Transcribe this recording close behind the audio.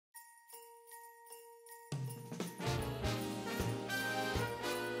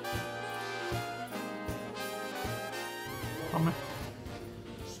Πάμε.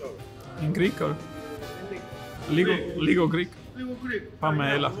 In Greek or? Λίγο Greek.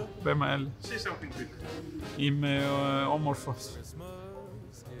 Πάμε, έλα. Πάμε, έλα. Say something Greek. Είμαι όμορφος.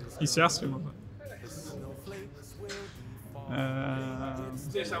 Είσαι άσχημος.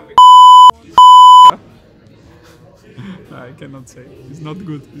 Say something. I cannot say. It's not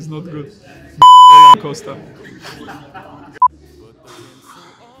good. It's not good. Έλα, Costa.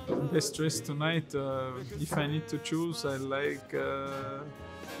 Best dress tonight. If I need to choose, I like.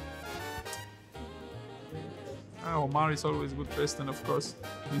 Omar is always good dressed, and of course,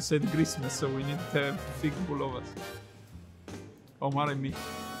 we said Christmas, so we need to have big pullovers. Omar and me.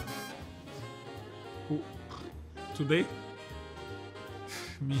 Who? Today?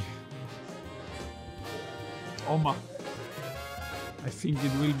 Me. Omar. I think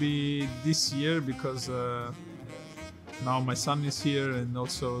it will be this year because now my son is here and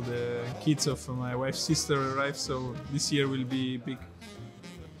also the kids of my wife's sister arrived, so this year will be big.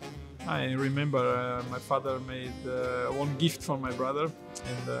 I remember my father made one gift for my brother,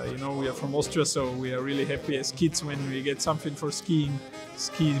 and you know, we are from Austria, so we are really happy as kids when we get something for skiing,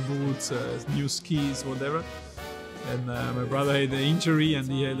 ski boots, new skis, whatever. And my brother had an injury and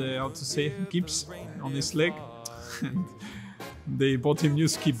he had how to say, gips on his leg. And they bought him new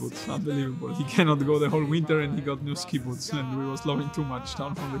ski boots. Unbelievable. He cannot go the whole winter and he got new ski boots, and we was laughing too much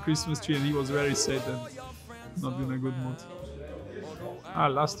down from the Christmas tree, and he was very sad and not in a good mood.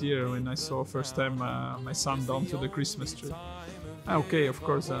 Last year when I saw first time my son down to the Christmas tree. Okay, of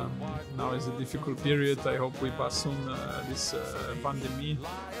course, now is a difficult period. I hope we pass soon this pandemic,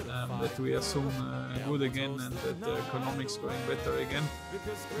 that we are soon good again, and that the economics going better again.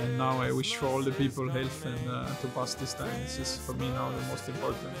 And now I wish for all the people health and to pass this time. This is for me now the most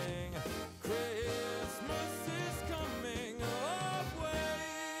important.